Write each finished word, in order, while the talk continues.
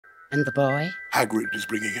And the boy? Hagrid is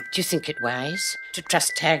bringing him. Do you think it wise to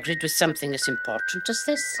trust Hagrid with something as important as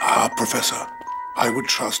this? Ah, Professor. I would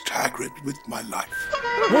trust Hagrid with my life.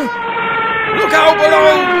 Look out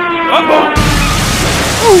below!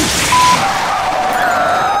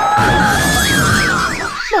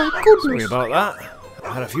 My goodness. Sorry about that.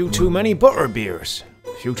 I had a few too many butter beers.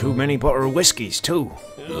 A few too many butter whiskies too.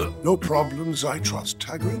 No problems, I trust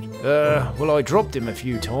Hagrid. Well, I dropped him a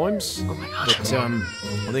few times. Oh my God. But,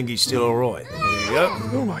 I think he's still alright. There you go.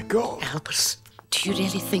 Oh my God. Albus, do you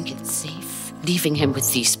really think it's safe leaving him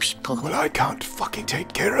with these people? Well, I can't fucking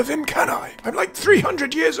take care of him, can I? I'm like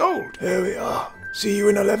 300 years old. There we are. See you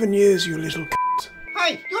in 11 years, you little c***.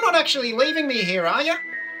 Hey, you're not actually leaving me here, are you?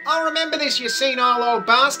 I'll remember this, you senile old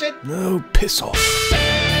bastard. No, piss off.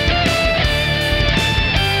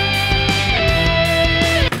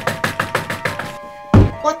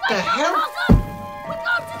 What the hell?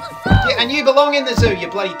 Yeah, and you belong in the zoo, you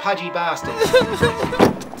bloody pudgy bastard.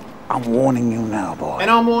 I'm warning you now, boy. And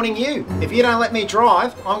I'm warning you. If you don't let me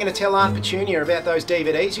drive, I'm going to tell Aunt Petunia about those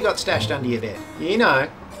DVDs you got stashed under your bed. You know,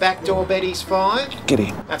 Backdoor Betty's 5.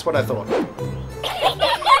 Giddy. That's what I thought.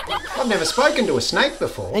 I've never spoken to a snake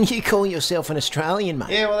before. And you call yourself an Australian, mate?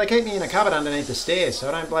 Yeah, well, they keep me in a cupboard underneath the stairs, so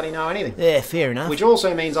I don't bloody know anything. Yeah, fair enough. Which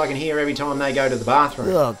also means I can hear every time they go to the bathroom.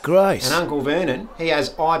 Oh, gross. And Uncle Vernon, he has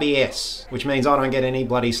IBS, which means I don't get any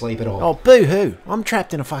bloody sleep at all. Oh, boo-hoo. I'm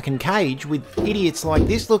trapped in a fucking cage with idiots like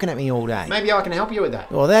this looking at me all day. Maybe I can help you with that.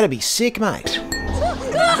 Oh, that'd be sick, mate.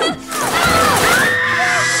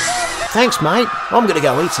 Thanks, mate. I'm gonna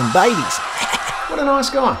go eat some babies. What a nice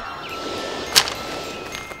guy.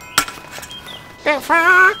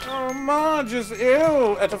 Oh, Marge is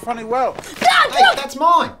ill at a funny well. Hey, that's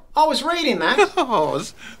mine. I was reading that.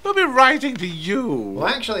 Oz, they'll be writing to you. Well,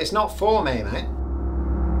 actually, it's not for me, mate.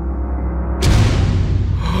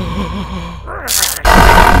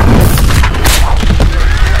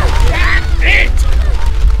 That's it!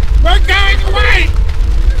 We're going away!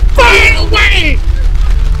 Far away!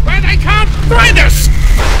 Where they can't find us!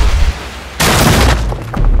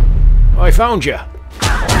 I found you.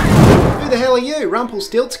 Who the hell are you,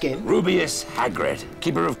 Rumpelstiltskin? Rubius Hagrid,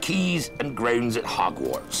 keeper of keys and grounds at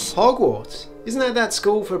Hogwarts. Hogwarts? Isn't that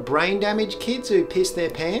school for brain-damaged kids who piss their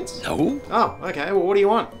pants? No, Oh, okay. Well, what do you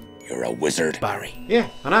want? you're a wizard, Barry. Yeah,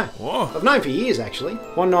 I know. Whoa. I've known for years, actually.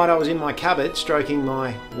 One night I was in my cupboard stroking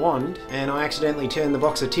my wand, and I accidentally turned the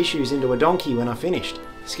box of tissues into a donkey when I finished.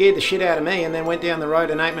 Scared the shit out of me, and then went down the road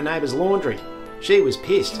and ate my neighbour's laundry. She was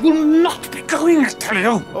pissed. Will not be going, I tell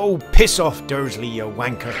you. Oh, piss off, Dursley, you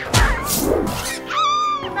wanker.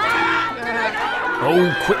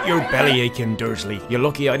 Oh, quit your belly aching, Dursley. You're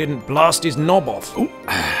lucky I didn't blast his knob off. Oh,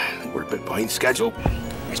 we're a bit behind schedule.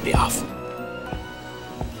 Let's be off.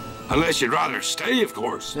 Unless you'd rather stay, of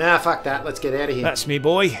course. Nah, fuck that. Let's get out of here. That's me,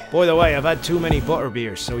 boy. By the way, I've had too many butter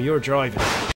beers, so you're driving.